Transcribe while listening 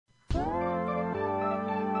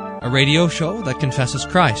a radio show that confesses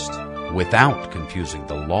Christ without confusing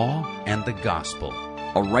the law and the gospel.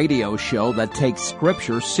 A radio show that takes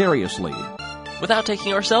Scripture seriously without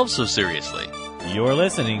taking ourselves so seriously. You're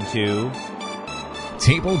listening to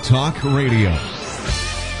Table Talk Radio.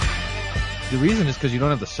 The reason is because you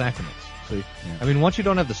don't have the sacraments. See? Yeah. I mean, once you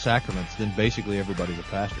don't have the sacraments, then basically everybody's a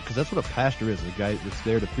pastor. Because that's what a pastor is, a guy that's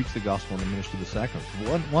there to preach the gospel and administer the sacraments.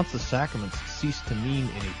 Once the sacraments cease to mean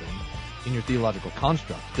anything in your theological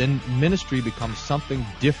construct, then ministry becomes something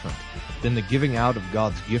different than the giving out of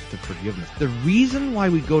God's gift of forgiveness. The reason why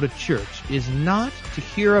we go to church is not to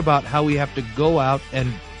hear about how we have to go out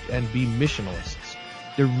and be missionalists.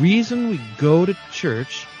 The reason we go to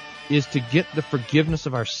church is to get the forgiveness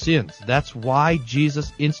of our sins. That's why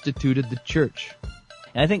Jesus instituted the church.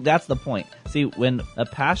 And I think that's the point. See, when a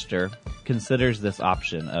pastor considers this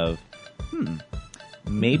option of,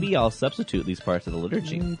 maybe I'll substitute these parts of the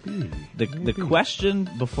liturgy. The question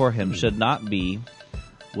before him should not be,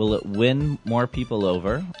 will it win more people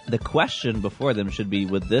over? The question before them should be,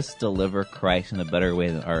 would this deliver Christ in a better way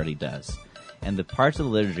than it already does? And the parts of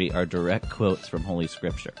the liturgy are direct quotes from Holy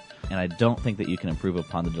Scripture. And I don't think that you can improve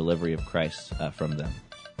upon the delivery of Christ from them.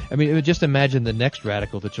 I mean, just imagine the next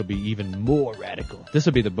radical that will be even more radical. This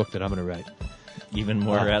will be the book that I'm going to write. Even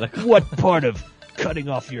more radical? What part of cutting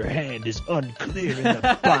off your hand is unclear in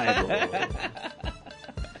the Bible?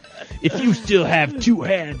 If you still have two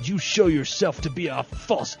hands, you show yourself to be a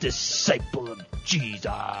false disciple of Jesus.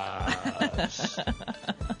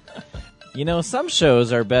 You know, some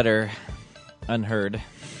shows are better unheard.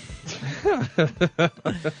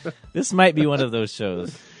 This might be one of those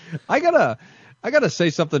shows. I gotta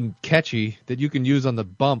say something catchy that you can use on the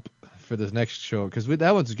bump for this next show, because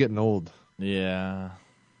that one's getting old. Yeah,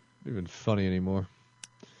 not even funny anymore.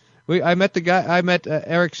 I met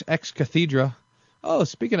Eric's ex cathedra. Oh,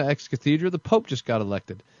 speaking of ex cathedra, the Pope just got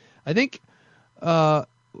elected. I think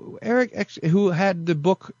Eric who had the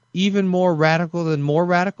book Even More Radical Than More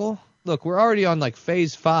Radical. Look, we're already on like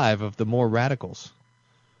phase 5 of the more radicals.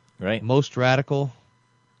 Right. Most radical.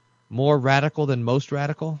 More radical than most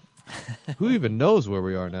radical. Who even knows where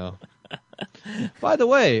we are now? By the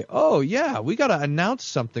way, we got to announce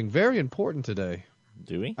something very important today.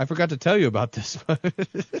 Do we? I forgot to tell you about this.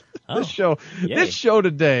 This show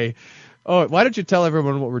today. Oh, why don't you tell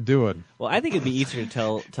everyone what we're doing? Well, I think it'd be easier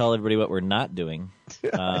to tell everybody what we're not doing.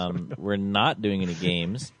 We're not doing any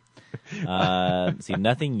games.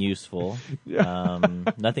 Nothing useful,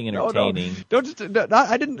 nothing entertaining. No,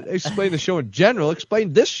 I didn't explain the show in general.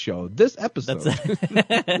 Explain this show, this episode.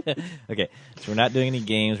 Okay, so we're not doing any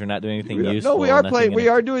games. We're not doing anything useful. No, we are playing. We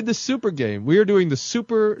are doing the super game. We are doing the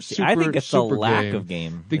super. I think it's super a lack game. of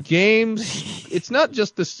game. The games. It's not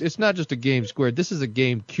just this. It's not just a game squared. This is a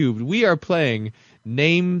game cubed. We are playing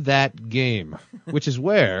Name That Game, which is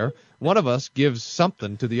where one of us gives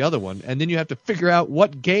something to the other one, and then you have to figure out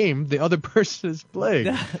what game the other person is playing.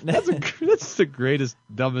 That's the greatest,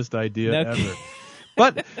 dumbest idea ever.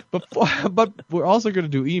 But we're also going to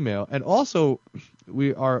do email, and also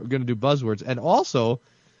we are going to do buzzwords, and also,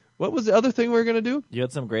 what was the other thing we were going to do? You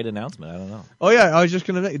had some great announcement. I don't know. Oh yeah, I was just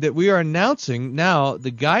going to say that we are announcing now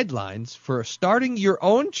the guidelines for starting your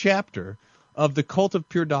own chapter of the Cult of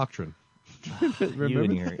Pure Doctrine. You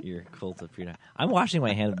and your cult of freedom. I'm washing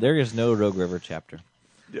my hands. There is no Rogue River chapter.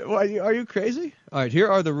 Are you crazy? All right, here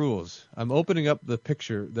are the rules. I'm opening up the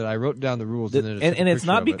picture that I wrote down the rules. And it's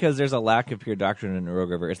not because there's a lack of pure doctrine in Rogue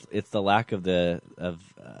River. It's the lack of a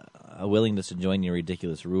willingness to join your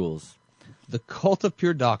ridiculous rules. The Cult of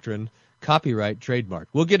Pure Doctrine, copyright, trademark.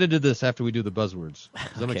 We'll get into this after we do the buzzwords,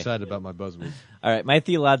 because I'm excited about my buzzwords. All right, my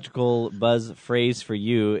theological buzz phrase for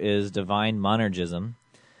you is divine monergism.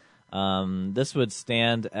 This would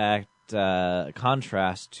stand at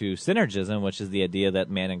contrast to synergism, which is the idea that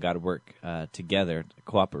man and God work together,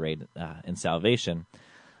 cooperate in salvation.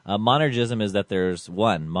 Monergism is that there's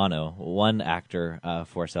one actor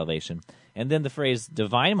for salvation. And then the phrase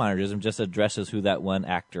divine monergism just addresses who that one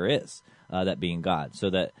actor is, that being God. So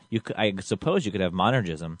that I suppose you could have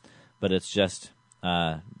monergism, but it's just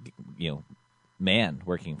man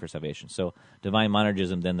working for salvation. So divine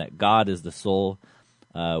monergism, then, that God is the sole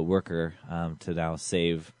worker to now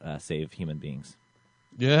save human beings.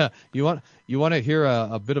 Yeah, you want to hear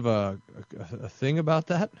a bit of a thing about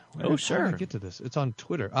that? Oh, sure. How do I get to this? It's on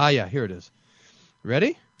Twitter. Yeah, here it is.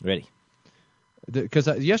 Ready? Ready. Because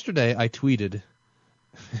yesterday I tweeted,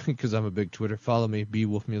 because I'm a big Twitter. Follow me, B.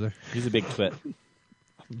 Wolfmueller. He's a big twit.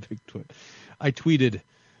 Big twit. I tweeted,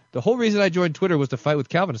 the whole reason I joined Twitter was to fight with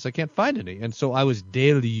Calvinists. I can't find any, and so I was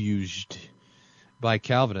deluged by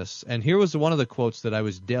Calvinists. And here was one of the quotes that I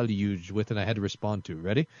was deluged with and I had to respond to.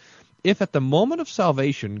 Ready? If at the moment of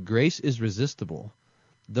salvation grace is resistible,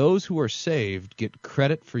 those who are saved get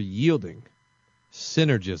credit for yielding.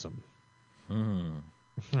 Synergism. Want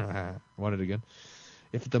it again?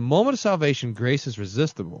 If at the moment of salvation grace is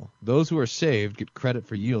resistible, those who are saved get credit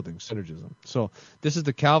for yielding. Synergism. So this is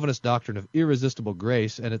the Calvinist doctrine of irresistible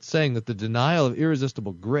grace, and it's saying that the denial of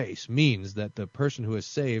irresistible grace means that the person who is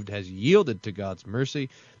saved has yielded to God's mercy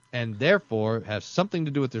and therefore has something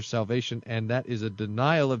to do with their salvation, and that is a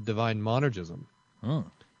denial of divine monergism.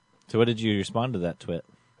 So what did you respond to that twit?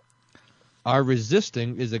 Our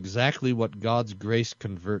resisting is exactly what God's grace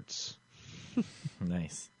converts.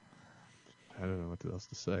 Nice. I don't know what else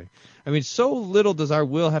to say. I mean, so little does our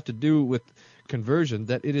will have to do with conversion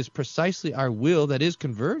that it is precisely our will that is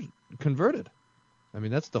converted. I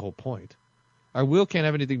mean, that's the whole point. Our will can't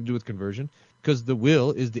have anything to do with conversion because the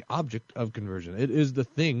will is the object of conversion. It is the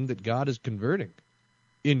thing that God is converting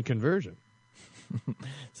in conversion.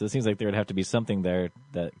 So it seems like there would have to be something there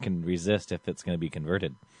that can resist if it's going to be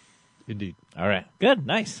converted. Indeed. All right. Good.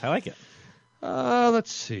 Nice. I like it.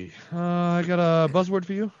 Let's see. I got a buzzword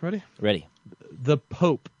for you. Ready? Ready. The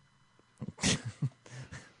Pope.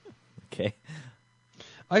 Okay.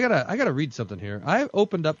 I gotta read something here. I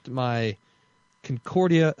opened up my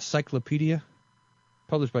Concordia Cyclopedia,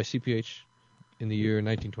 published by CPH in the year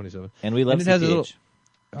 1927. And we love it CPH. Has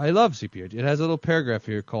I love CPH. It has a little paragraph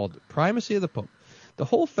here called Primacy of the Pope. The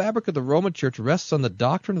whole fabric of the Roman Church rests on the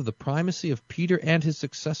doctrine of the primacy of Peter and his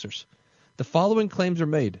successors. The following claims are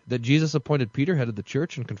made: that Jesus appointed Peter head of the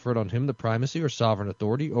church and conferred on him the primacy or sovereign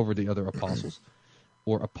authority over the other apostles,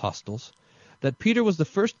 or apostles; that Peter was the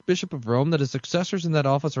first bishop of Rome; that his successors in that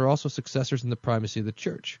office are also successors in the primacy of the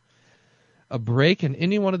church. A break in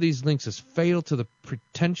any one of these links is fatal to the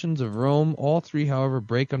pretensions of Rome. All three, however,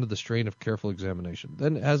 break under the strain of careful examination.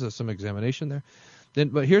 Then it has some examination there.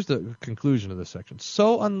 But here's the conclusion of this section.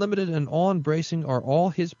 So unlimited and all-embracing are all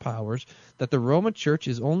his powers that the Roman Church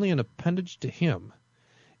is only an appendage to him,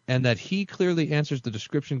 and that he clearly answers the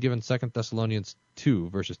description given 2 Thessalonians 2,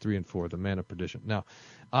 verses 3 and 4, the man of perdition. Now,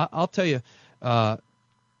 I'll tell you,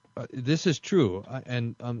 this is true,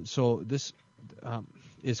 so this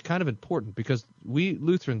is kind of important because we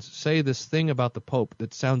Lutherans say this thing about the Pope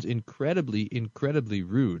that sounds incredibly, incredibly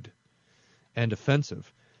rude and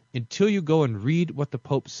offensive, until you go and read what the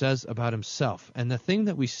Pope says about himself. And the thing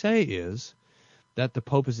that we say is that the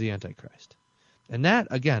Pope is the Antichrist. And that,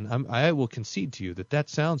 again, I will concede to you that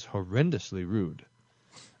sounds horrendously rude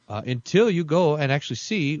until you go and actually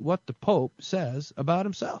see what the Pope says about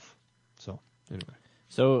himself. So, anyway.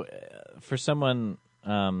 So, for someone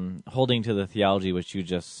holding to the theology which you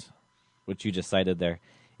just cited there,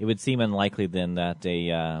 it would seem unlikely then that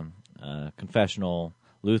a confessional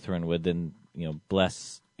Lutheran would then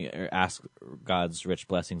bless or ask God's rich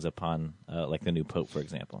blessings upon like the new Pope, for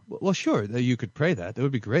example. Well, sure, you could pray that. That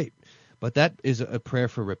would be great. But that is a prayer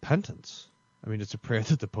for repentance. I mean, it's a prayer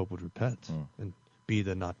that the Pope would repent and be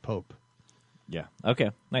the not Pope. Yeah. Okay.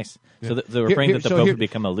 Nice. Yeah. So the refrain that the Pope would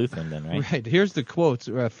become a Lutheran then, right? Right. Here's the quotes.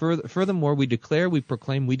 Furthermore, we declare, we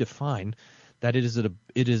proclaim, we define that it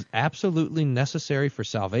is absolutely necessary for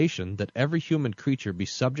salvation that every human creature be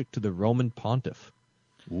subject to the Roman Pontiff.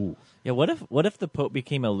 Ooh. Yeah. What if the Pope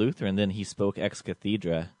became a Lutheran, then he spoke ex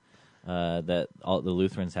cathedra, that all the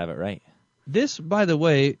Lutherans have it right? This, by the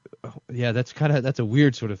way, yeah, that's a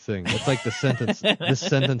weird sort of thing. It's like the sentence. This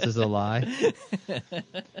sentence is a lie.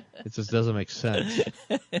 It just doesn't make sense.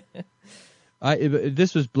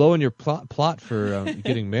 This was blowing your plot for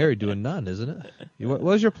getting married to a nun, isn't it? What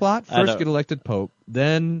was your plot? First, get elected Pope,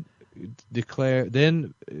 then declare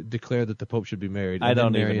that the Pope should be married. And I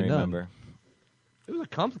don't then marry even a nun. remember. It was a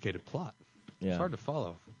complicated plot. Yeah. It's hard to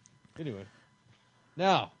follow. Anyway,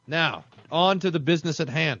 now on to the business at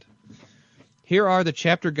hand. Here are the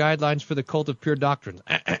chapter guidelines for the cult of pure doctrines.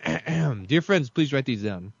 Dear friends, please write these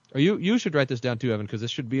down. Or you should write this down too, Evan, because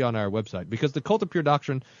this should be on our website. Because the cult of pure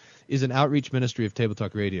doctrine is an outreach ministry of Table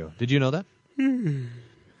Talk Radio. Did you know that?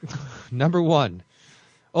 Number one.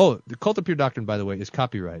 Oh, the cult of pure doctrine, by the way, is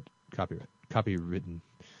copywritten.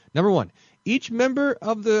 Number one. Each member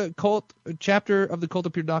of the cult chapter of the cult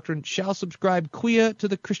of pure doctrine shall subscribe quia to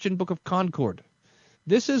the Christian Book of Concord.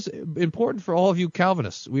 This is important for all of you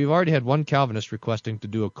Calvinists. We've already had one Calvinist requesting to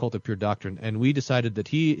do a cult of pure doctrine, and we decided that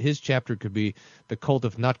his chapter could be the cult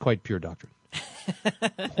of not quite pure doctrine.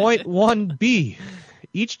 Point 1b.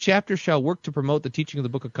 Each chapter shall work to promote the teaching of the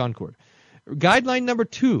Book of Concord. Guideline number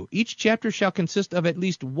 2. Each chapter shall consist of at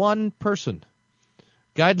least one person.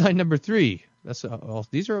 Guideline number 3.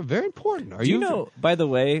 These are very important. Do you know, by the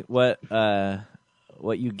way, what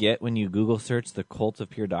you get when you Google search the cult of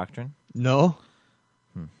pure doctrine? No.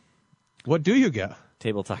 What do you get?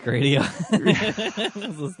 Table Talk Radio.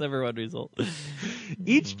 This was never one result.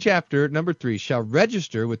 Each chapter, number 3, shall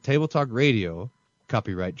register with Table Talk Radio,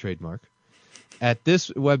 copyright, trademark, at this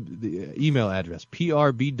the email address,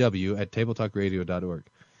 prbw@tabletalkradio.org.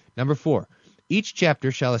 Number 4, each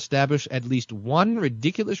chapter shall establish at least one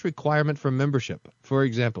ridiculous requirement for membership. For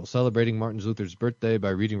example, celebrating Martin Luther's birthday by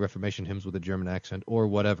reading Reformation hymns with a German accent, or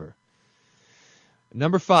whatever.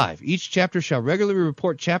 Number 5, each chapter shall regularly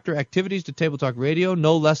report chapter activities to Table Talk Radio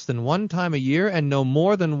no less than one time a year and no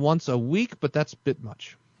more than once a week, but that's a bit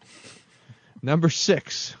much. Number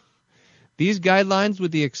 6, these guidelines,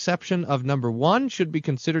 with the exception of number 1, should be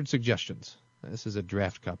considered suggestions. This is a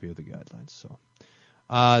draft copy of the guidelines. So,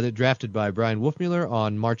 they're drafted by Brian Wolfmueller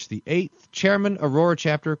on March the 8th. Chairman, Aurora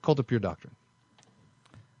Chapter, Cult of Pure Doctrine.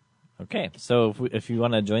 Okay, so if you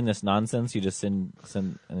want to join this nonsense, you just send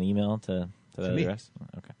an email to the address?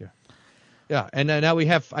 Okay. Yeah, and now we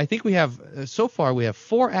have, I think we have, so far we have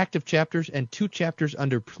 4 active chapters and 2 chapters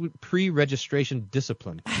under pre-registration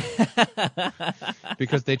discipline.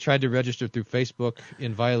 Because they tried to register through Facebook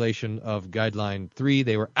in violation of Guideline 3.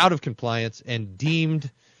 They were out of compliance and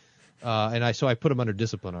deemed, so I put them under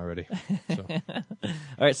discipline already. So. All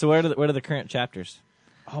right, so what are the current chapters?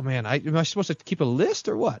 Oh, man, am I supposed to keep a list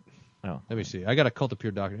or what? Oh. Let me see. I got a Cult of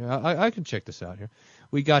Pure Doctrine. I can check this out here.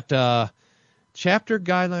 We got... chapter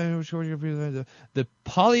guideline, the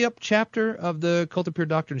Polyup chapter of the Cult of Pure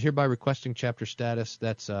Doctrine is hereby requesting chapter status.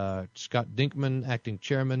 That's Scott Dinkman, acting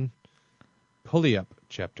chairman. Polyup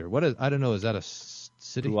chapter. What is? I don't know. Is that a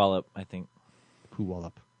city? Puyallup, I think.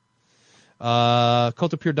 Puyallup.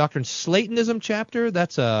 Cult of Pure Doctrine Slatonism chapter.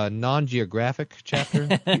 That's a non-geographic chapter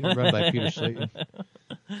run by Peter Slayton.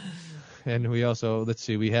 And we also,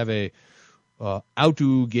 we have a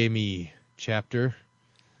Autogamy chapter.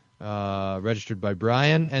 Registered by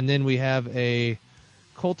Brian, and then we have a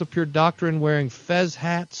Cult of Pure Doctrine wearing fez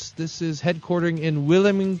hats. This is headquartering in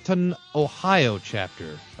Wilmington, Ohio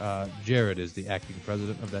chapter. Jared is the acting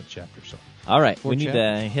president of that chapter. So, all right, we need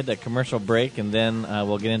to hit a commercial break, and then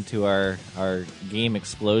we'll get into our game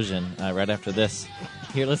explosion right after this.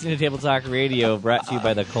 You're listening to Table Talk Radio, brought to you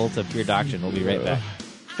by the Cult of Pure Doctrine. We'll be right back.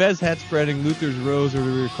 Fez hat spreading Luther's rose are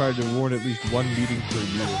required to warn at least one meeting per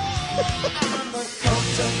year.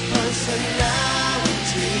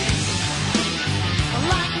 Personality,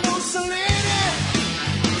 like Mussolini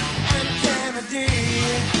and Kennedy.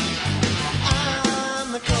 I'm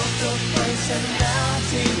the cult of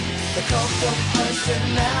personality, the cult of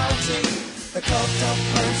personality, the cult of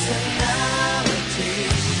personality.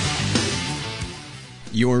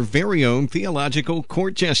 Your very own theological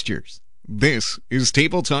court gestures. This is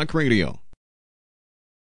Table Talk Radio.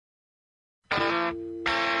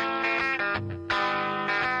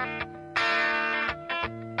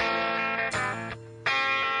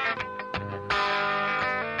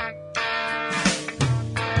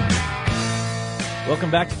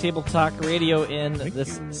 Welcome back to Table Talk Radio. In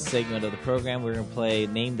this segment of the program, we're going to play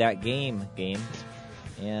Name That Game.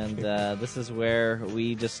 And this is where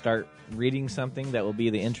we just start reading something that will be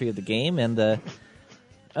the entry of the game, and the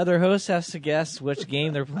other host has to guess which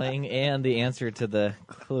game they're playing and the answer to the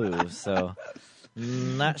clue. So,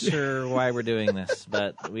 not sure why we're doing this,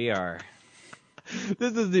 but we are.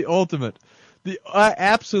 This is the ultimate, the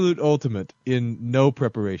absolute ultimate in no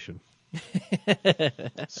preparation.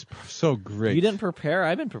 It's so great. You didn't prepare?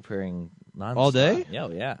 I've been preparing nonstop. All day?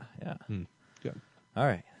 Yeah. Good. All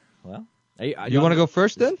right. Well, you want to go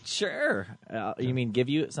first then? Sure. You mean give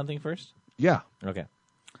you something first? Yeah. Okay.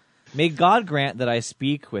 May God grant that I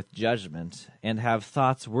speak with judgment and have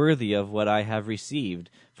thoughts worthy of what I have received,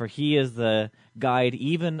 for he is the guide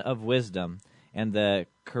even of wisdom and the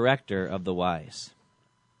corrector of the wise.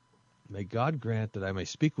 May God grant that I may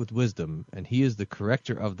speak with wisdom, and he is the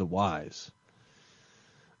corrector of the wise.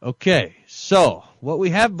 Okay, so what we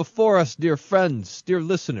have before us, dear friends, dear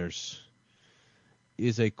listeners,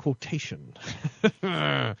 is a quotation.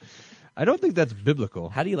 I don't think that's biblical.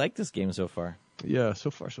 How do you like this game so far? Yeah,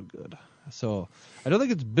 so far so good. So I don't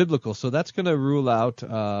think it's biblical. So that's going to rule out.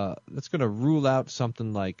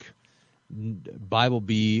 Something like Bible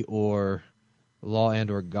Bee or Law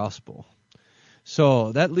and or Gospel.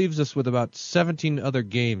 So that leaves us with about 17 other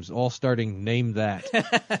games, all starting Name That.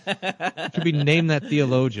 It could be Name That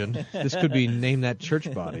Theologian. This could be Name That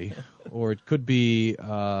Church Body, or it could be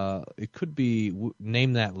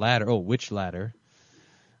Name That Ladder. Oh, which ladder?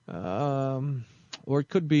 Or it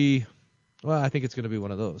could be. Well, I think it's going to be one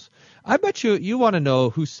of those. I bet you want to know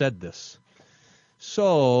who said this.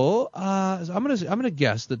 So I'm gonna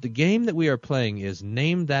guess that the game that we are playing is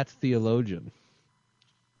Name That Theologian.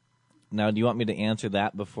 Now, do you want me to answer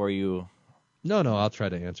that before you No, I'll try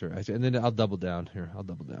to answer. And then I'll double down here.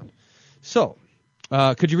 So,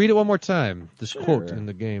 could you read it one more time? This quote in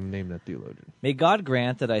the game, Name That Theologian. May God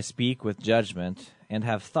grant that I speak with judgment and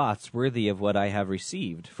have thoughts worthy of what I have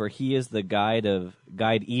received, for he is the guide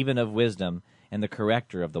even of wisdom and the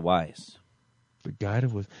corrector of the wise. The guide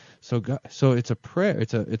of wisdom. So it's a prayer.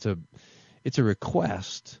 It's a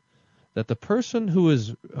request that the person who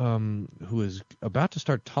is about to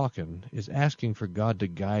start talking is asking for God to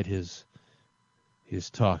guide his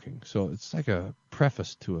talking. So it's like a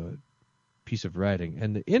preface to a piece of writing.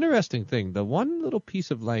 And the interesting thing, the one little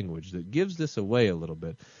piece of language that gives this away a little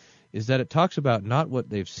bit, is that it talks about not what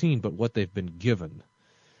they've seen, but what they've been given.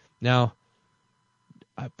 Now,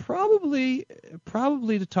 probably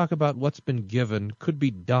to talk about what's been given could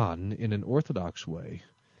be done in an orthodox way,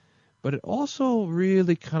 but it also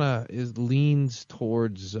really kind of leans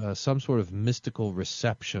towards some sort of mystical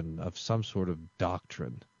reception of some sort of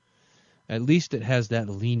doctrine. At least it has that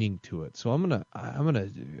leaning to it. So I'm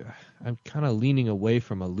kind of leaning away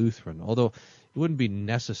from a Lutheran, although it wouldn't be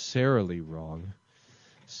necessarily wrong.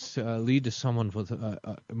 Lead to someone with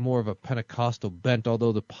more of a Pentecostal bent,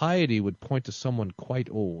 although the piety would point to someone quite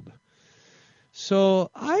old. So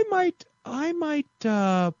I might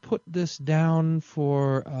put this down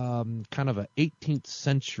for kind of an 18th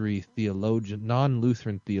century theologian,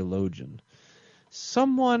 non-Lutheran theologian,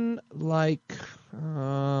 someone like.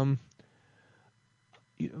 Now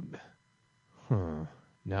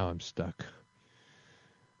I'm stuck.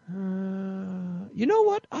 You know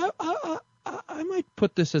what? I might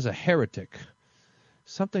put this as a heretic.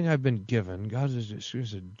 Something I've been given. God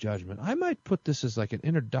is a judgment. I might put this as like an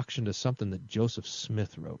introduction to something that Joseph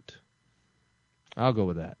Smith wrote. I'll go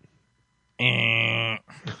with that.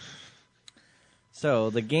 So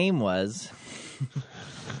the game was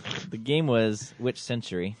which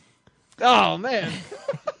century? Oh, man.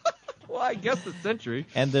 Well, I guess the century.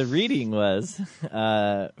 And the reading was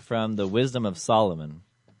from the Wisdom of Solomon.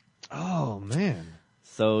 Oh, man.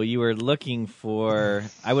 So you were looking for,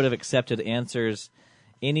 I would have accepted answers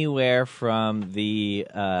anywhere from the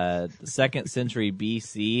 2nd century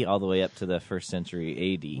BC all the way up to the 1st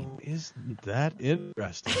century AD. Isn't that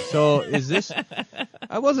interesting? So is this,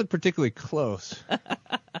 I wasn't particularly close.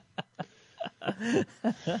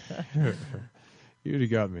 You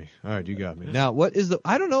got me. All right, you got me. Now, what is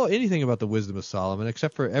I don't know anything about the Wisdom of Solomon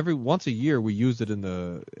except for once a year we used it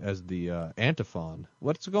as the antiphon.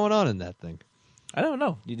 What's going on in that thing? I don't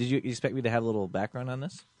know. Did you expect me to have a little background on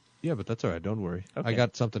this? Yeah, but that's all right. Don't worry. Okay. I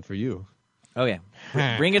got something for you. Okay.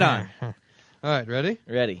 Bring it on. All right, ready?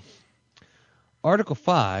 Ready. Article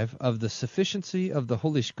 5 of the sufficiency of the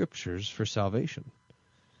Holy Scriptures for salvation.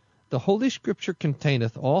 The Holy Scripture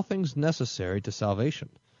containeth all things necessary to salvation,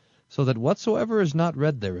 so that whatsoever is not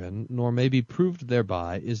read therein, nor may be proved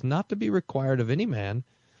thereby, is not to be required of any man,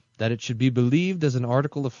 that it should be believed as an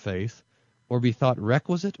article of faith, or be thought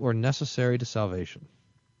requisite or necessary to salvation.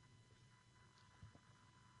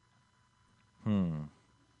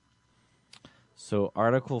 So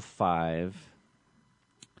Article 5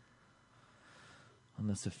 on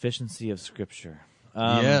the sufficiency of Scripture.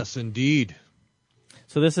 Yes, indeed.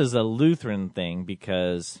 So this is a Lutheran thing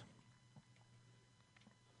because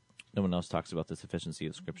no one else talks about the sufficiency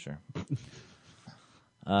of Scripture.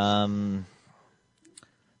 Boy, I'm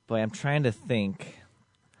trying to think.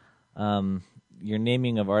 Your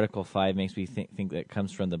naming of Article 5 makes me think that it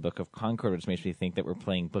comes from the Book of Concord, which makes me think that we're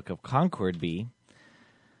playing Book of Concord B.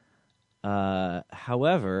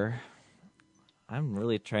 However,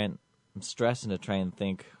 I'm stressing to try and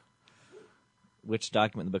think which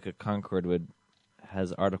document in the Book of Concord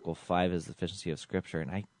has Article 5 as the sufficiency of Scripture, and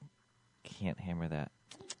I can't hammer that.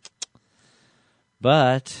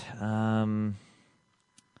 But I'm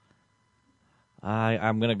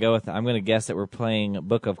gonna guess that we're playing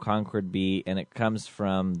Book of Concord B, and it comes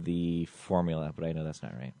from the formula, but I know that's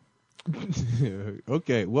not right.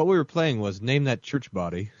 Okay, what we were playing was Name That Church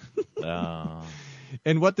Body. Oh.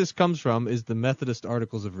 And what this comes from is the Methodist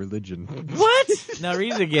Articles of Religion. What? No,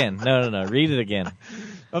 read it again. No, read it again.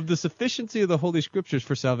 Of the sufficiency of the Holy Scriptures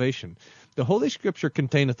for salvation. The Holy Scripture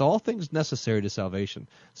containeth all things necessary to salvation,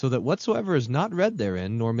 so that whatsoever is not read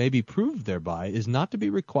therein, nor may be proved thereby, is not to be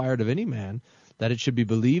required of any man, that it should be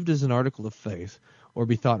believed as an article of faith, or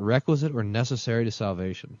be thought requisite or necessary to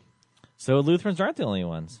salvation. So Lutherans aren't the only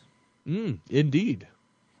ones. Indeed.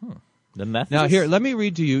 The Methodists? Now here, let me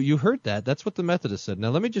read to you. You heard that. That's what the Methodists said. Now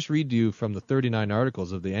let me just read to you from the 39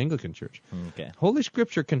 Articles of the Anglican Church. Okay. Holy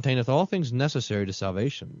Scripture containeth all things necessary to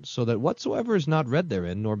salvation, so that whatsoever is not read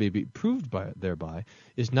therein, nor may be proved thereby,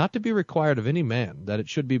 is not to be required of any man, that it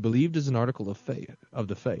should be believed as an article of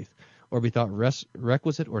the faith, or be thought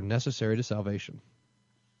requisite or necessary to salvation.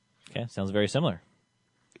 Okay, sounds very similar.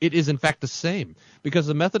 It is, in fact, the same, because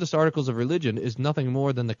the Methodist Articles of Religion is nothing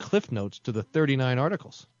more than the Cliff Notes to the 39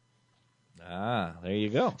 Articles. Ah, there you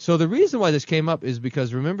go. So the reason why this came up is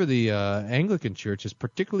because, remember, the Anglican Church is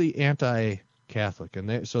particularly anti-Catholic, and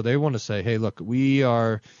they want to say, hey, look, we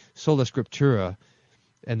are sola scriptura,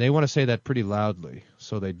 and they want to say that pretty loudly,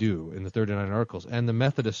 so they do, in the 39 Articles. And the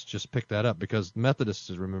Methodists just picked that up, because Methodists,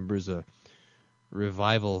 remember, is a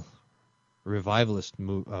revivalist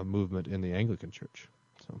movement in the Anglican Church.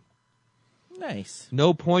 So Nice.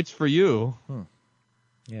 no points for you.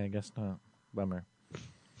 Yeah, I guess not. Bummer.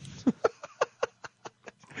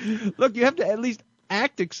 Look, you have to at least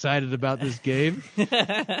act excited about this game.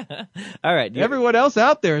 All right. Everyone else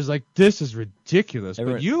out there is like, this is ridiculous,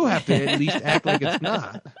 Everyone- but you have to at least act like it's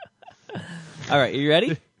not. All right, you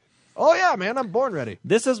ready? Oh, yeah, man, I'm born ready.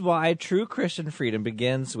 This is why true Christian freedom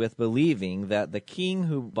begins with believing that the King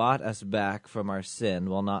who bought us back from our sin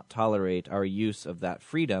will not tolerate our use of that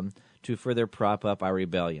freedom to further prop up our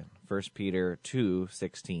rebellion. 1 Peter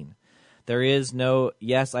 2:16. There is no,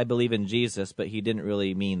 yes, I believe in Jesus, but he didn't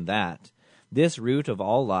really mean that. This root of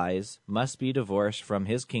all lies must be divorced from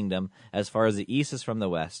his kingdom as far as the east is from the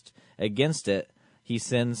west. Against it, he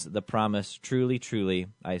sends the promise, truly, truly,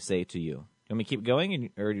 I say to you. Want me to keep going?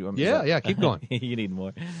 Or do you want me Yeah, keep going. You need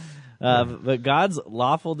more. But God's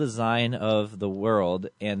lawful design of the world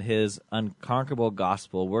and his unconquerable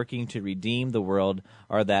gospel working to redeem the world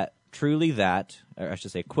are that, truly that, or I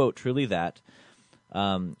should say, quote, truly that,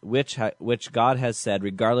 which God has said,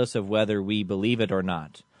 regardless of whether we believe it or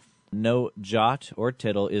not. No jot or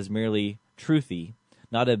tittle is merely truthy.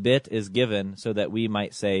 Not a bit is given so that we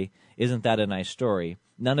might say, isn't that a nice story?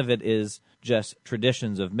 None of it is just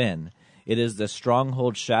traditions of men. It is the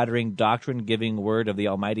stronghold-shattering, doctrine-giving word of the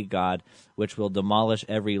Almighty God, which will demolish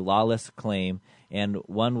every lawless claim and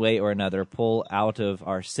one way or another pull out of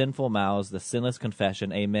our sinful mouths the sinless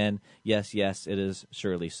confession, amen, yes, yes, it is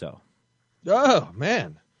surely so. Oh,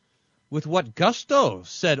 man. With what gusto,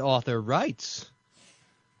 said author writes.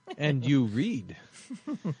 And you read.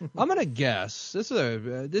 I'm going to guess.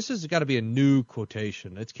 This has got to be a new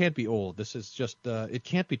quotation. It can't be old. This is just, it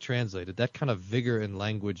can't be translated. That kind of vigor in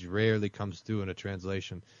language rarely comes through in a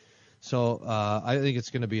translation. So I think it's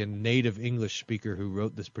going to be a native English speaker who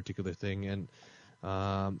wrote this particular thing.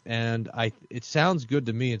 And it sounds good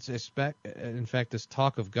to me. It's in fact this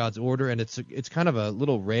talk of God's order, and it's kind of a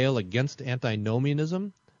little rail against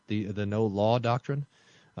antinomianism, the no law doctrine.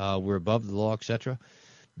 We're above the law, etc.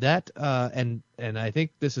 That and I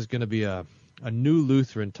think this is going to be a new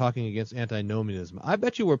Lutheran talking against antinomianism. I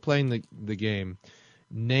bet you we're playing the game.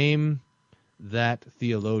 Name that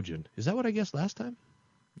theologian. Is that what I guessed last time?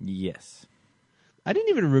 Yes. I didn't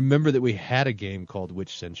even remember that we had a game called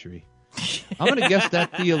Which Century. I'm going to guess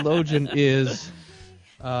that theologian is,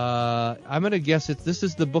 I'm going to guess this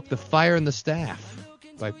is the book The Fire and the Staff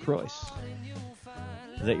by Preuss.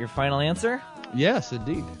 Is that your final answer? Yes,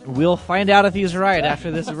 indeed. We'll find out if he's right after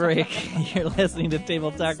this break. You're listening to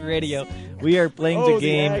Table Talk Radio. We are playing the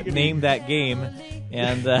game, Name That Game,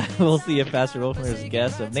 and we'll see if Pastor Wolfner's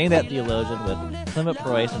guess of Name That Theologian with Clement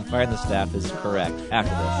Preuss and Fire and the Staff is correct.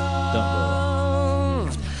 After this, don't go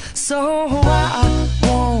away. So I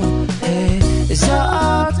won't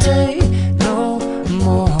hesitate no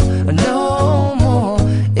more.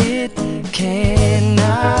 It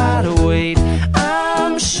cannot wait.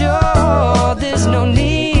 I'm sure there's no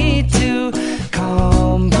need to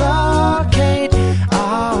complicate.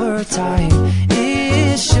 Our time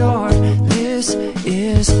is short. This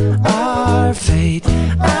is our fate.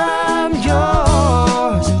 I'm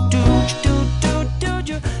yours.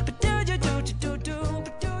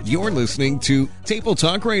 You're listening to Table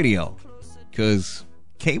Talk Radio, because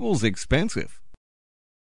cable's expensive.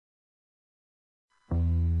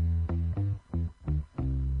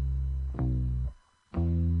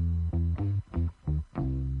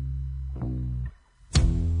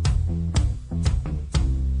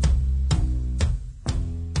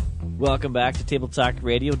 Welcome back to Table Talk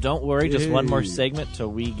Radio. Don't worry, just one more segment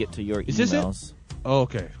till we get to your emails. Is this it? Oh,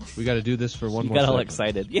 okay. We got to do this for one more You got all segment.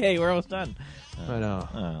 excited. Yay, we're almost done. I know.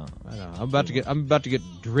 Oh. I know. I'm about to get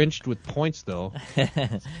drenched with points, though.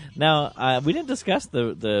 Now, we didn't discuss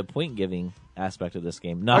the point giving aspect of this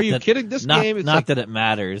game. Are you kidding? This game is not that it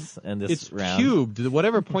matters in this it's round. cubed.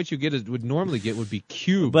 Whatever points you get would normally get would be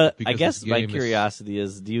cubed. But I because guess this my game curiosity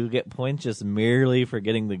is, do you get points just merely for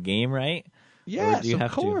getting the game right? Yes, do you of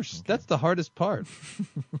have to? course. Okay. That's the hardest part.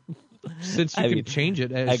 Since you I can mean, change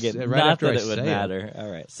it I get right not after that I it would say matter.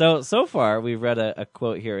 All right. So far we've read a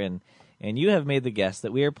quote here, and you have made the guess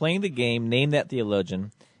that we are playing the game Name That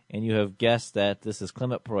Theologian, and you have guessed that this is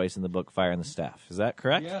Clement Preuss in the book Fire and the Staff. Is that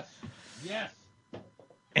correct? Yes.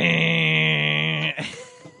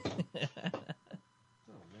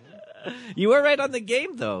 You were right on the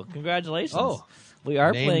game, though. Congratulations. Oh. We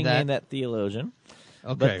are Name playing that- Name That Theologian.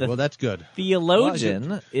 Okay, the well, that's good.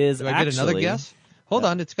 Theologian is Do I actually... get another guess? Hold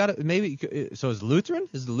on, it's got to maybe. So is Lutheran?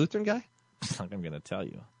 Is the Lutheran guy? I'm going to tell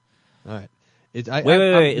you. All right.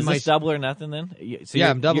 Wait. Is this double or nothing then?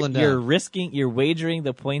 I'm doubling down. You're wagering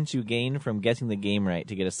the points you gain from guessing the game right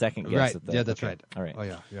to get a second guess Right. at the... Yeah, that's okay. right. All right.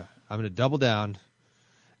 Oh, yeah. I'm going to double down.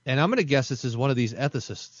 And I'm going to guess this is one of these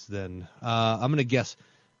ethicists then. I'm going to guess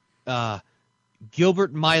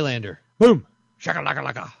Gilbert Mylander. Boom.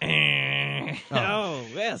 Shaka-laka-laka. Oh,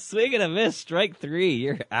 man. Swing and a miss. Strike 3.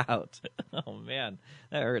 You're out. Oh, man.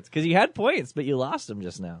 That hurts. Because you had points, but you lost them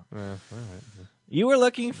just now. All right. You were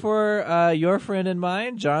looking for your friend and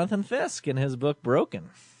mine, Jonathan Fisk, in his book Broken.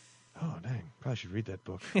 Oh, dang. Probably should read that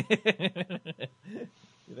book. You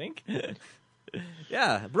think?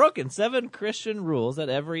 Yeah, Broken. 7 Christian rules that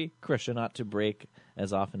every Christian ought to break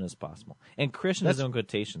as often as possible. And Christian is in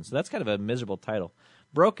quotations, so that's kind of a miserable title.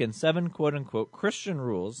 Broken, 7 quote-unquote Christian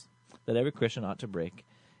rules that every Christian ought to break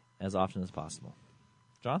as often as possible.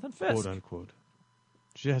 Jonathan Fisk. Quote-unquote.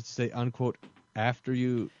 Did you have to say unquote after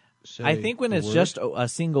you say I think when the it's word? just a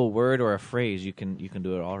single word or a phrase, you can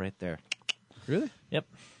do it all right there. Really? Yep.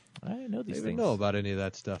 I know these I things. didn't know about any of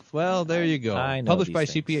that stuff. Well, there you go. I know Published by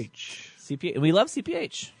these things. CPH. CPH. We love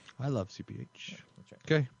CPH. I love CPH. That's right.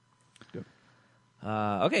 Okay.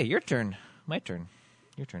 Okay, your turn. My turn.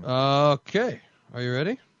 Your turn. Okay. Are you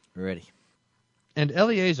ready? We're ready. And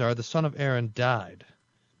Eleazar, the son of Aaron, died,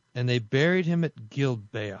 and they buried him at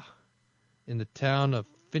Gilbeah, in the town of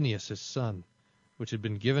Phinehas his son, which had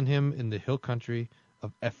been given him in the hill country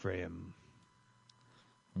of Ephraim.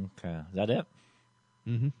 Okay. Is that it?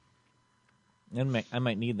 Mm-hmm. And I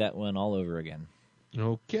might need that one all over again.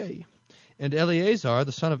 Okay. And Eleazar,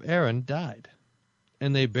 the son of Aaron, died,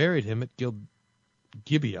 and they buried him at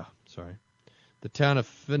Gibeah, the town of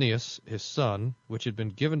Phinehas his son, which had been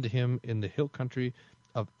given to him in the hill country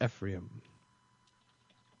of Ephraim.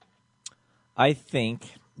 I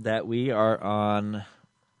think that we are on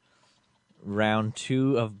round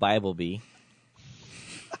 2 of Bible Bee.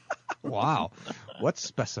 Wow. What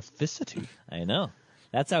specificity. I know.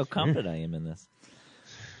 That's how confident I am in this.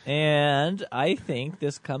 And I think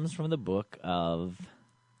this comes from the book of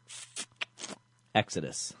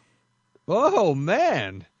Exodus. Oh,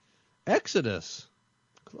 man. Exodus.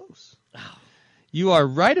 Close. You are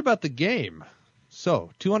right about the game. So,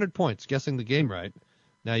 200 points, guessing the game right.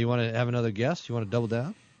 Now, you want to have another guess? You want to double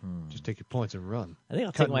down? Just take your points and run. I think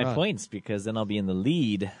I'll Cut take and my run. points because then I'll be in the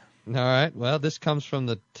lead. All right. Well, this comes from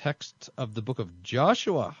the text of the book of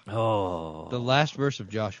Joshua. Oh. The last verse of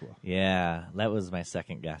Joshua. Yeah, that was my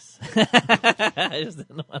second guess. I just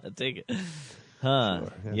didn't want to take it. Huh.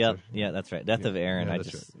 Sure, Yep. that's Yeah, that's right. Death of Aaron. Yeah, I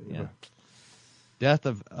that's just, right. yeah. Death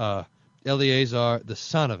of Eleazar, the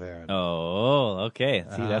son of Aaron. Oh, okay.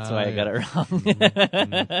 See, that's why I got it wrong.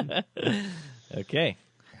 Okay.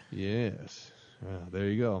 Yes. Well, there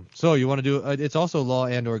you go. So you want to do? It's also law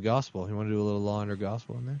and or gospel. You want to do a little law and or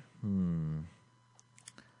gospel in there?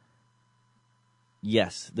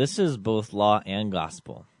 Yes, this is both law and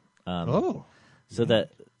gospel. So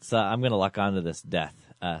I'm going to lock onto this death.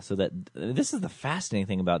 So that this is the fascinating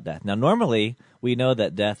thing about death. Now, normally we know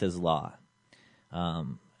that death is law.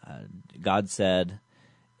 God said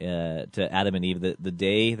to Adam and Eve that the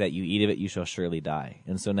day that you eat of it, you shall surely die.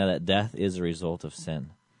 And so now that death is a result of sin.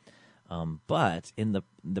 But in the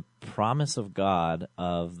promise of God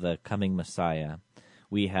of the coming Messiah,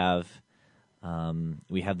 we have then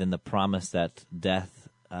the promise that death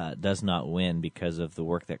does not win because of the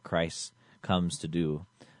work that Christ comes to do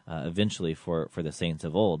eventually for the saints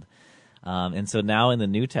of old. And so now in the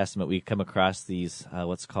New Testament, we come across these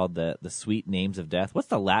what's called the sweet names of death. What's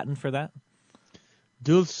the Latin for that?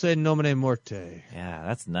 Dulce nomine morte. Yeah,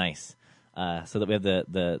 that's nice. So that we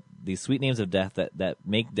have these sweet names of death that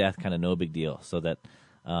make death kind of no big deal. So that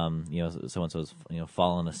so and so's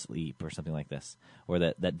fallen asleep or something like this, or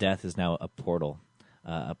that death is now a portal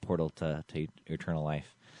to eternal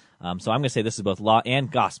life. So I'm going to say this is both law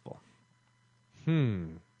and gospel.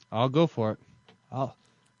 I'll go for it. I'll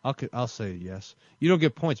say yes. You don't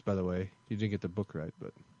get points, by the way. You didn't get the book right,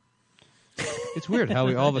 but it's weird how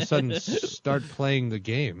we all of a sudden start playing the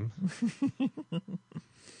game.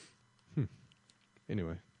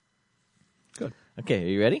 Anyway, good. Okay, are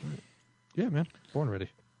you ready? Yeah, man. Born ready.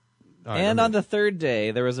 All right, And I'm on the third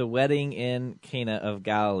day, there was a wedding in Cana of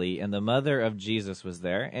Galilee, and the mother of Jesus was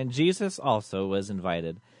there, and Jesus also was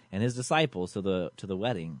invited, and his disciples to the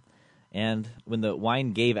wedding. And when the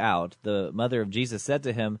wine gave out, the mother of Jesus said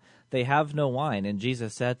to him, "They have no wine." And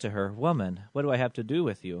Jesus said to her, "Woman, what do I have to do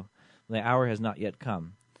with you? The hour has not yet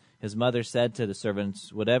come." His mother said to the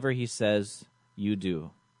servants, "Whatever he says, you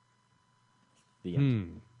do." The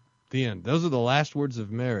end. The end. Those are the last words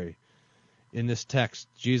of Mary in this text,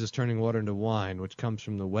 Jesus turning water into wine, which comes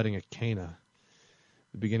from the wedding at Cana,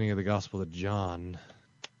 the beginning of the Gospel of John.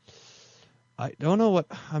 I don't know what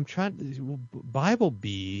I'm trying. Bible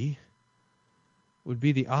Bee would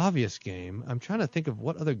be the obvious game. I'm trying to think of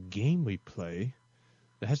what other game we play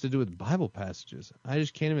that has to do with Bible passages. I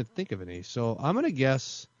just can't even think of any. So I'm gonna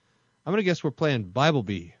guess we're playing Bible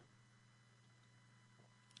Bee.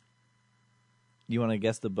 You want to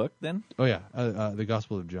guess the book then? Oh yeah, the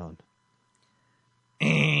Gospel of John.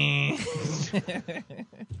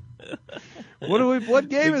 What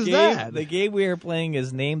game is that? The game we are playing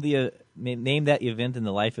is name that event in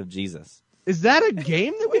the life of Jesus. Is that a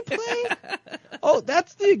game that we play? Oh,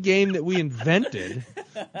 that's the game that we invented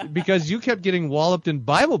because you kept getting walloped in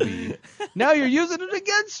Bible Bee. Now you're using it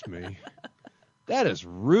against me. That is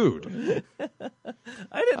rude.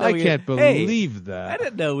 I can't believe that. I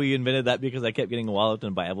didn't know we invented that because I kept getting walloped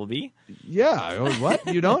in Bible Bee. Yeah. What?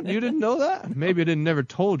 You don't? You didn't know that? Maybe I didn't never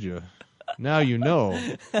told you. Now you know.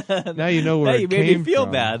 Now you know where you it made came me feel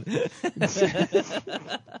from. bad.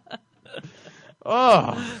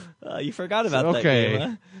 Oh. You forgot about that game,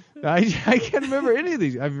 huh? I can't remember any of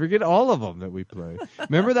these. I forget all of them that we play.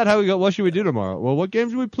 Remember that? How we go? What should we do tomorrow? Well, what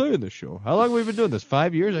games do we play in this show? How long have we been doing this?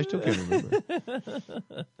 5 years? I still can't remember.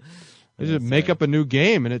 I just make up a new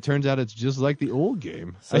game, and it turns out it's just like the old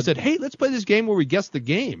game. So I said, "Hey, let's play this game where we guess the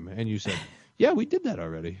game," and you said, "Yeah, we did that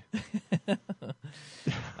already."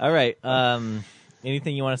 All right.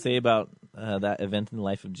 Anything you want to say about that event in the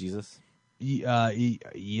life of Jesus?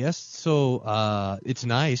 Yes. So it's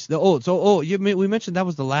nice. We mentioned that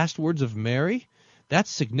was the last words of Mary. That's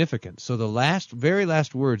significant. So the very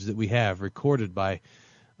last words that we have recorded by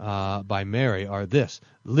Mary are this: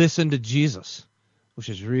 "Listen to Jesus," which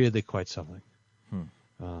is really quite something.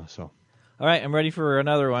 All right, I'm ready for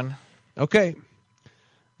another one. Okay.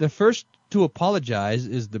 The first to apologize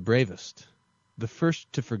is the bravest. The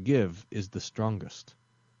first to forgive is the strongest.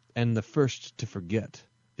 And the first to forget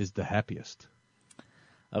is the happiest.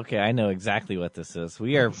 Okay, I know exactly what this is.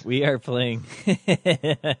 We are playing.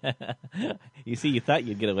 You see, you thought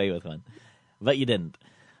you'd get away with one, but you didn't.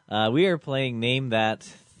 We are playing Name That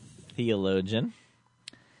Theologian,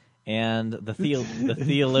 and the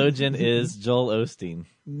theologian is Joel Osteen.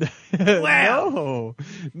 Wow!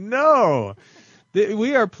 No.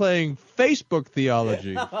 We are playing Facebook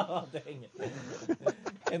theology. Oh, dang it!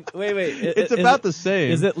 And wait. It's about the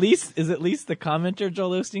same. Is at least the commenter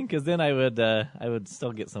Joel Osteen? Because then I would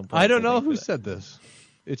still get some points. I don't know who said this.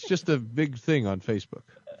 It's just a big thing on Facebook.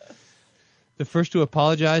 The first to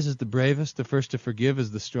apologize is the bravest. The first to forgive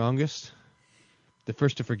is the strongest. The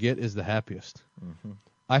first to forget is the happiest. Mm-hmm.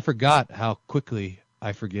 I forgot how quickly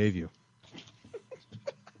I forgave you.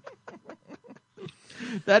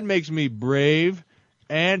 That makes me brave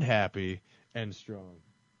and happy and strong.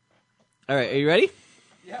 All right, are you ready?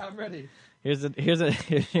 Yeah, I'm ready. Here's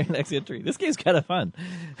your next entry. This game's kind of fun.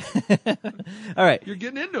 All right. You're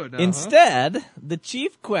getting into it now. Instead, the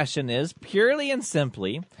chief question is, purely and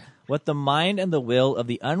simply, what the mind and the will of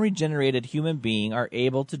the unregenerated human being are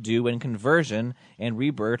able to do in conversion and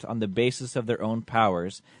rebirth on the basis of their own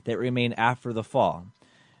powers that remain after the fall.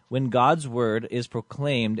 When God's word is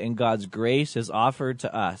proclaimed and God's grace is offered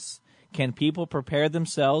to us, can people prepare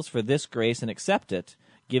themselves for this grace and accept it,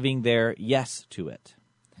 giving their yes to it?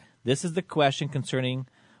 This is the question concerning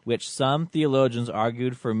which some theologians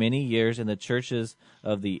argued for many years in the churches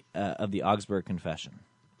of the Augsburg Confession.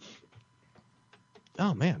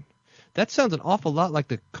 Oh, man. That sounds an awful lot like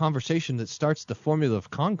the conversation that starts the Formula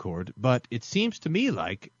of Concord, but it seems to me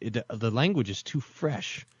like the language is too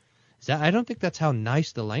fresh. I don't think that's how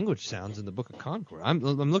nice the language sounds in the Book of Concord. I'm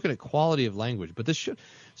looking at quality of language, but this should.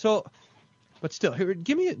 So, but still, here,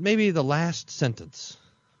 give me maybe the last sentence,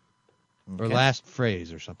 or last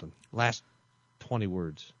phrase, or something. Last 20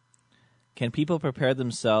 words. Can people prepare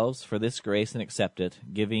themselves for this grace and accept it,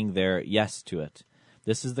 giving their yes to it?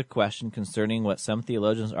 This is the question concerning what some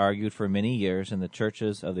theologians argued for many years in the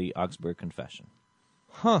churches of the Augsburg Confession.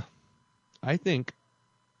 Huh. I think.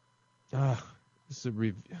 This is a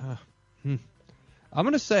I'm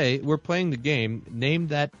going to say we're playing the game. Name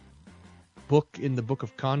that book in the Book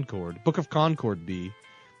of Concord. Book of Concord B.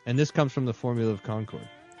 And this comes from the Formula of Concord.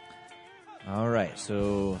 All right.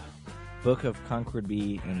 So Book of Concord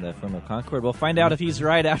be in the Formula of Concord? We'll find out if he's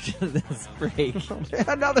right after this break.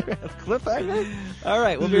 Another cliffhanger? All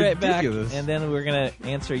right, we'll This be is right back, ridiculous. and then we're going to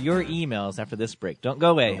answer your emails after this break. Don't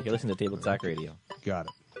go away. You're listening to Table Talk Radio. Got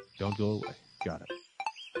it. Don't go away. Got it.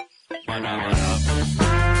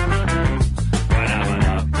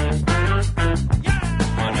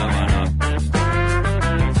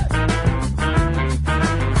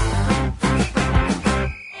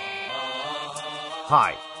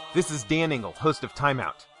 Hi, this is Dan Engel, host of Time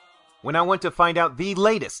Out. When I want to find out the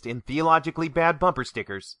latest in theologically bad bumper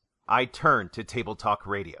stickers, I turn to Table Talk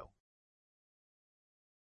Radio.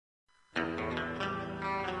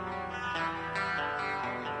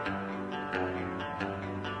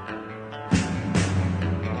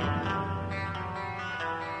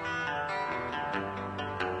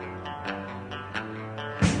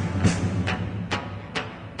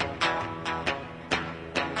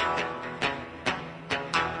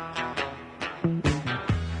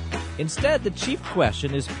 Instead, the chief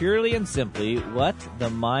question is purely and simply what the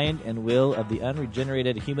mind and will of the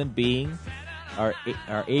unregenerated human being are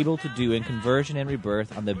able to do in conversion and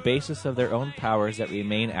rebirth on the basis of their own powers that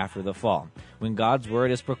remain after the fall. When God's word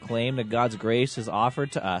is proclaimed and God's grace is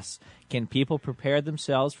offered to us, can people prepare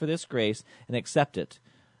themselves for this grace and accept it,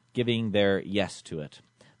 giving their yes to it?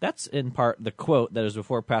 That's in part the quote that was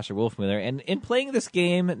before Pastor Wolfmuller. And in playing this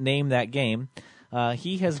game, Name That Game,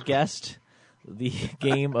 he has guessed the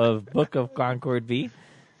game of Book of Concord V,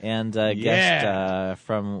 and guessed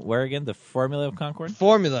from where again? The Formula of Concord?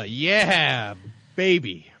 Formula, yeah,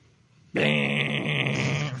 baby.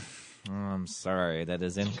 I'm sorry, that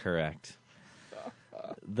is incorrect.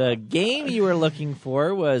 The game you were looking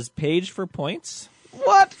for was Page for Points.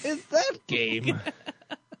 What is that game?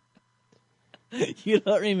 You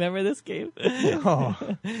don't remember this game? Oh.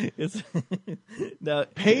 It's no.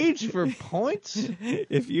 Page for Points?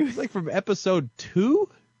 If you It's like from episode 2?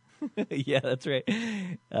 Yeah, that's right.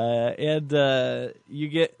 And you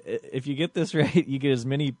get, if you get this right, you get as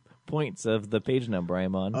many points of the page number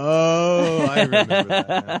I'm on. Oh, I remember that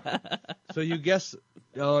now. So you guess.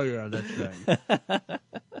 Oh, yeah, that's right.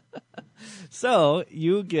 So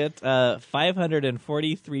you get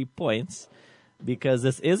 543 points because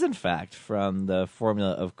this is, in fact, from the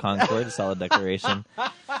Formula of Concord, a solid declaration.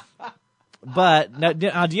 But now,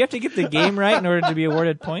 do you have to get the game right in order to be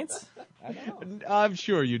awarded points? I'm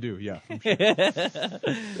sure you do, yeah. Sure.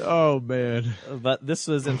 Oh, man. But this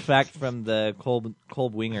was, in fact, from the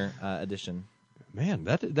Kolb Winger edition. Man,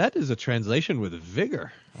 that is a translation with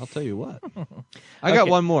vigor. I'll tell you what. I got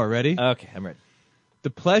one more. Ready? Okay, I'm ready. The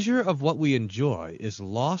pleasure of what we enjoy is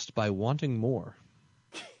lost by wanting more.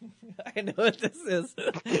 I know what this is.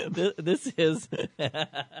 This is...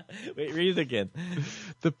 Wait, read it again.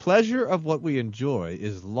 The pleasure of what we enjoy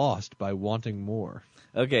is lost by wanting more.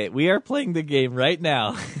 Okay, we are playing the game right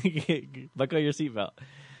now. Buckle your seatbelt.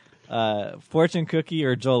 Fortune cookie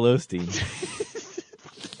or Joel Osteen?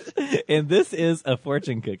 And this is a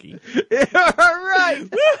fortune cookie. All right.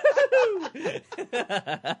 Yeah,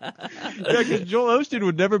 because Joel Osteen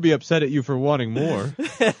would never be upset at you for wanting more.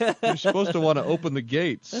 You're supposed to want to open the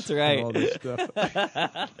gates. That's right. And all this stuff.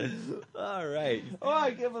 All right. Oh,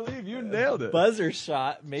 I can't believe you nailed it. Buzzer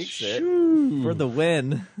shot makes it Shoo. for the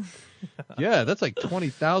win. Yeah, that's like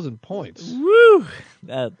 20,000 points. Woo!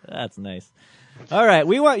 That's nice. All right,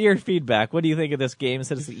 we want your feedback. What do you think of this game?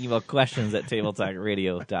 Send us an email,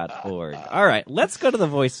 questions@tabletalkradio.org. All right, let's go to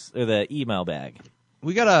the email bag.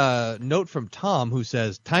 We got a note from Tom who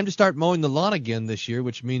says, time to start mowing the lawn again this year,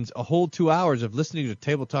 which means a whole 2 hours of listening to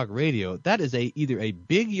Table Talk Radio. That is either a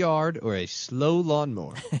big yard or a slow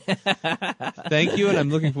lawnmower. Thank you, and I'm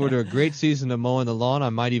looking forward to a great season of mowing the lawn. I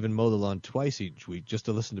might even mow the lawn twice each week just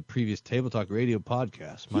to listen to previous Table Talk Radio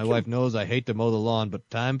podcasts. My wife knows I hate to mow the lawn, but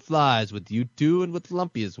time flies with you two and with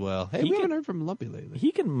Lumpy as well. Hey, we haven't heard from Lumpy lately.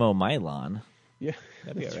 He can mow my lawn. Yeah,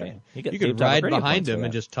 that'd be all right. You could ride behind him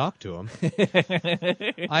and just talk to him.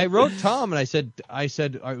 I wrote Tom and I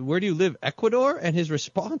said, where do you live, Ecuador? And his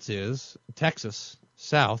response is Texas,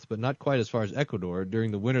 south, but not quite as far as Ecuador. During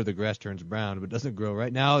the winter, the grass turns brown, but doesn't grow.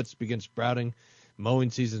 Right now, it's begins sprouting. Mowing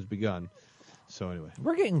season's begun. So anyway,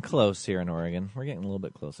 we're getting close here in Oregon. We're getting a little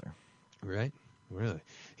bit closer. Right? Really?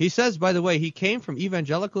 He says, by the way, he came from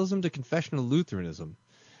evangelicalism to confessional Lutheranism.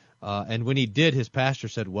 And when he did, his pastor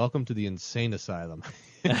said, welcome to the insane asylum.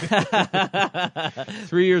 3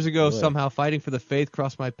 years ago, somehow fighting for the faith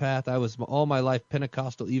crossed my path. I was all my life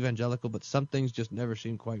Pentecostal evangelical, but some things just never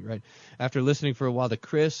seemed quite right. After listening for a while to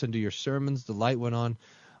Chris and to your sermons, the light went on.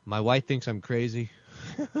 My wife thinks I'm crazy.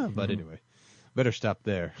 But anyway, Better stop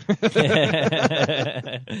there.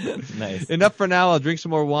 Nice. Enough for now. I'll drink some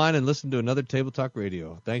more wine and listen to another Table Talk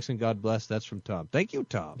Radio. Thanks and God bless. That's from Tom. Thank you,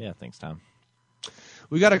 Tom. Yeah, thanks, Tom.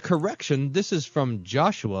 We got a correction. This is from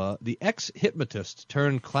Joshua, the ex-hypnotist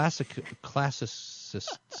turned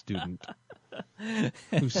classicist student,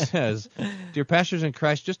 who says, "Dear pastors in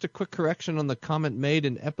Christ, just a quick correction on the comment made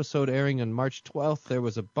in episode airing on March 12th. There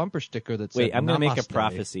was a bumper sticker that said, Wait, I'm going to make a Namaste."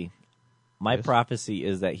 prophecy. My Yes? prophecy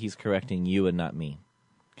is that he's correcting you and not me.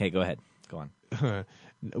 Okay, go ahead. Go on.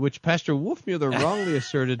 Which Pastor Wolfmuller wrongly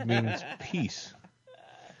asserted means peace.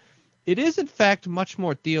 It is, in fact, much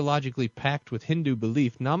more theologically packed with Hindu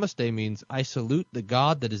belief. Namaste means, I salute the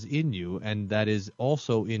God that is in you and that is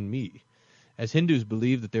also in me. As Hindus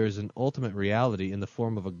believe that there is an ultimate reality in the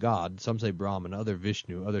form of a God, some say Brahman, others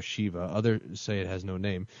Vishnu, others Shiva, others say it has no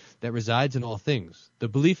name, that resides in all things. The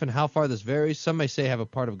belief in how far this varies, some may say have a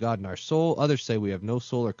part of God in our soul, others say we have no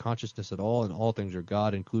soul or consciousness at all, and all things are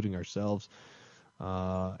God, including ourselves.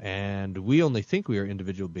 And we only think we are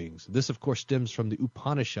individual beings. This, of course, stems from the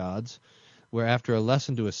Upanishads, where after a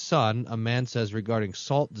lesson to his son, a man says regarding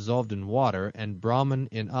salt dissolved in water and Brahman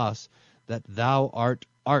in us, that thou art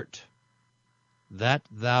art. That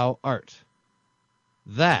thou art.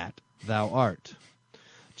 That thou art.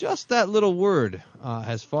 Just that little word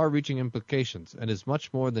has far-reaching implications and is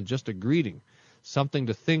much more than just a greeting, something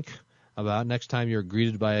to think about next time you're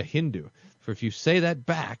greeted by a Hindu. For if you say that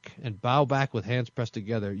back and bow back with hands pressed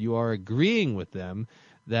together, you are agreeing with them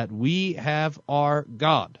that we have our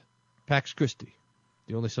God, Pax Christi,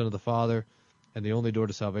 the only Son of the Father and the only door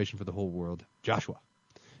to salvation for the whole world, Joshua.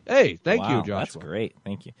 Hey, thank you, Joshua. That's great.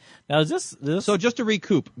 Thank you. Now, is this... So just to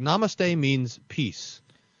recoup, Namaste means peace.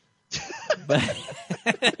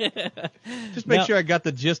 Just make sure I got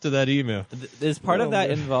the gist of that email. Is part of that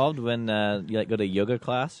involved when you go to yoga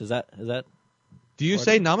class? Is that? Do you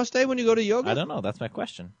say Namaste when you go to yoga? I don't know. That's my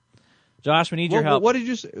question. Josh, we need your help. What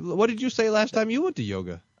did you say last time you went to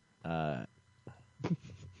yoga?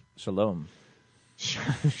 Shalom.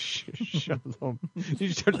 Shalom.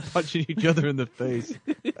 You started punching each other in the face.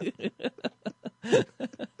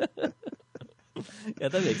 Yeah,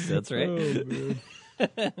 that makes sense, right? Oh, man.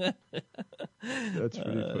 That's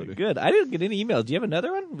pretty funny. Good. I didn't get any emails. Do you have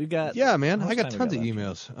another one? We got. Yeah, man. I got time tons we of got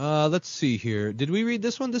emails. Let's see here. Did we read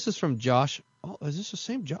this one? This is from Josh. Oh, is this the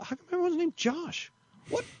same Josh? How come everyone's named Josh?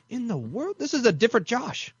 What in the world? This is a different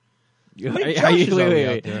Josh.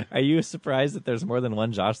 Are you surprised that there's more than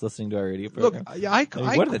one Josh listening to our radio program? Look, I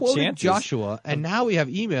what are the quoted chances Joshua, and now we have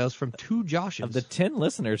emails from two Joshes. Of the 10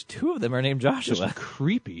 listeners, 2 of them are named Joshua. Just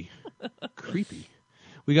creepy. Creepy.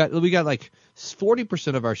 We got like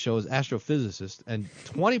 40% of our show is astrophysicists, and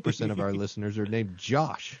 20% of our listeners are named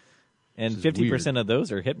Josh. And 50% of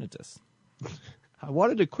those are hypnotists. I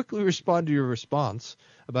wanted to quickly respond to your response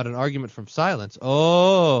about an argument from silence.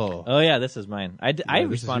 Oh, yeah, this is mine. I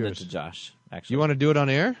responded to Josh, actually. You want to do it on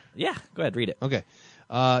air? Yeah, go ahead, read it. Okay.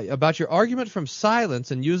 About your argument from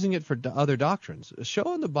silence and using it for other doctrines.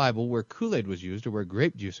 Show in the Bible where Kool-Aid was used, or where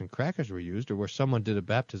grape juice and crackers were used, or where someone did a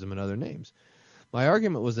baptism in other names. My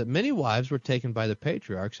argument was that many wives were taken by the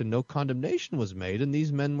patriarchs and no condemnation was made, and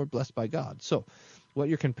these men were blessed by God. So, what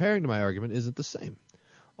you're comparing to my argument isn't the same.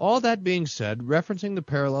 All that being said, referencing the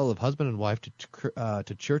parallel of husband and wife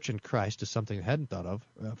to church and Christ is something I hadn't thought of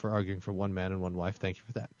for arguing for one man and one wife. Thank you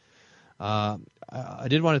for that. I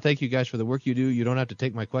did want to thank you guys for the work you do. You don't have to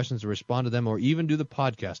take my questions or respond to them or even do the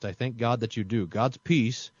podcast. I thank God that you do. God's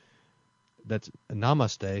peace. That's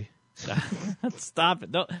namaste. Stop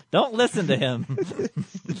it. Don't listen to him.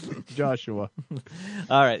 Joshua.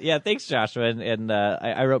 All right. Yeah, thanks, Joshua. And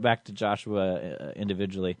I wrote back to Joshua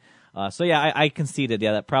individually. So, yeah, I conceded.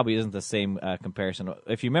 Yeah, that probably isn't the same comparison.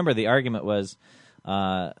 If you remember, the argument was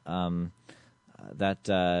that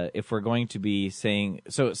if we're going to be saying...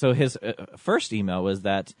 So his first email was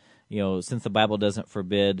that, since the Bible doesn't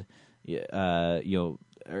forbid,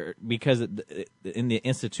 because in the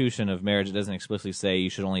institution of marriage it doesn't explicitly say you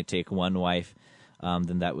should only take one wife,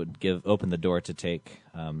 then that would open the door to take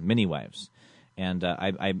many wives. And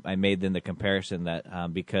I made then the comparison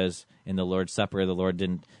that because in the Lord's Supper the Lord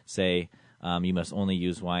didn't say you must only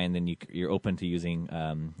use wine, then you're open to using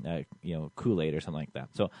Kool-Aid or something like that.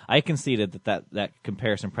 So I conceded that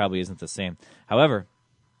comparison probably isn't the same. However,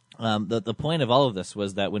 the point of all of this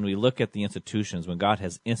was that when we look at the institutions, when God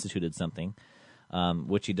has instituted something,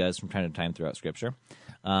 which he does from time to time throughout Scripture,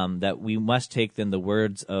 that we must take then the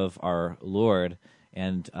words of our Lord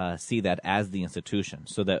and see that as the institution,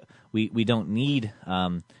 so that we don't need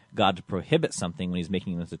God to prohibit something when he's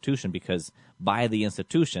making an institution, because by the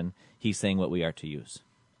institution, he's saying what we are to use.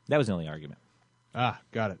 That was the only argument.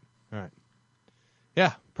 Got it. All right.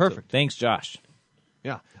 Yeah, perfect. So thanks, Josh.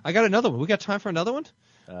 Yeah, I got another one. We got time for another one?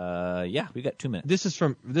 Yeah, we got 2 minutes. This is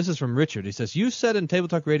from Richard. He says, you said in Table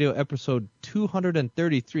Talk Radio episode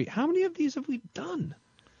 233. How many of these have we done?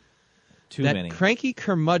 Too that many. Cranky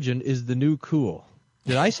curmudgeon is the new cool.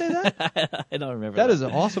 Did I say that? I don't remember. That is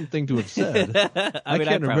an awesome thing to have said. I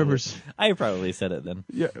can't remember. I probably said it then.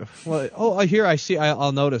 Yeah. Well, here I see.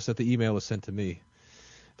 I'll notice that the email was sent to me.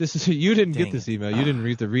 This is you didn't get this email. You didn't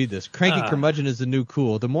read this. Cranky curmudgeon is the new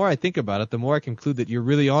cool. The more I think about it, the more I conclude that you're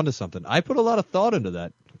really onto something. I put a lot of thought into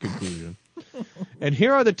that conclusion. And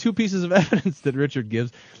here are the 2 pieces of evidence that Richard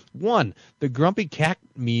gives. 1, the grumpy cat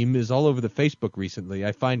meme is all over the Facebook recently.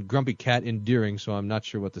 I find grumpy cat endearing, so I'm not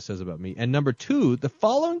sure what this says about me. And number 2, the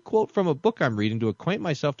following quote from a book I'm reading to acquaint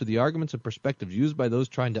myself to the arguments and perspectives used by those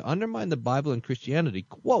trying to undermine the Bible and Christianity.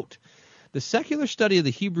 Quote, the secular study of the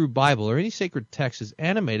Hebrew Bible or any sacred text is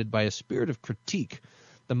animated by a spirit of critique.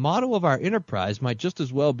 The motto of our enterprise might just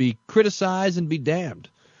as well be criticize and be damned.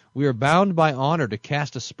 We are bound by honor to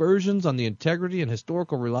cast aspersions on the integrity and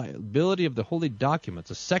historical reliability of the holy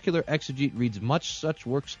documents. A secular exegete reads much such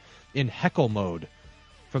works in heckle mode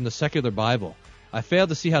from the secular Bible. I fail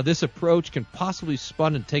to see how this approach can possibly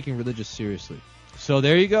spun in taking religious seriously. So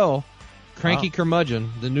there you go. Cranky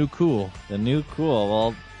curmudgeon, the new cool. The new cool.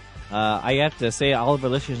 Well, I have to say all of our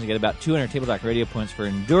listeners get about 200 Table Talk Radio points for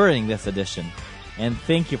enduring this edition. And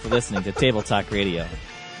thank you for listening to Table Talk Radio.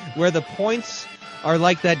 Where the points are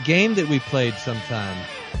like that game that we played sometime.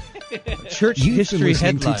 Church history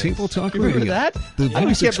headlines. To Table Talk Remember Radio. that? The I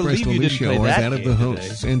views can't expressed believe on you this didn't play show are that that of the game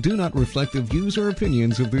hosts today. and do not reflect the views or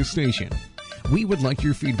opinions of this station. We would like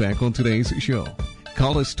your feedback on today's show.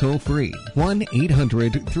 Call us toll-free,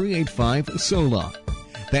 1-800-385-SOLA.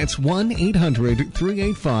 That's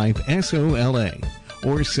 1-800-385-SOLA.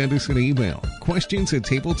 Or send us an email,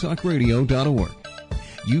 questions@tabletalkradio.org.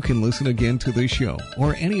 You can listen again to this show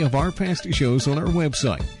or any of our past shows on our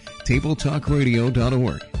website,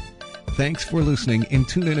 tabletalkradio.org. Thanks for listening and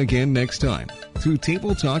tune in again next time to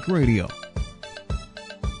Table Talk Radio.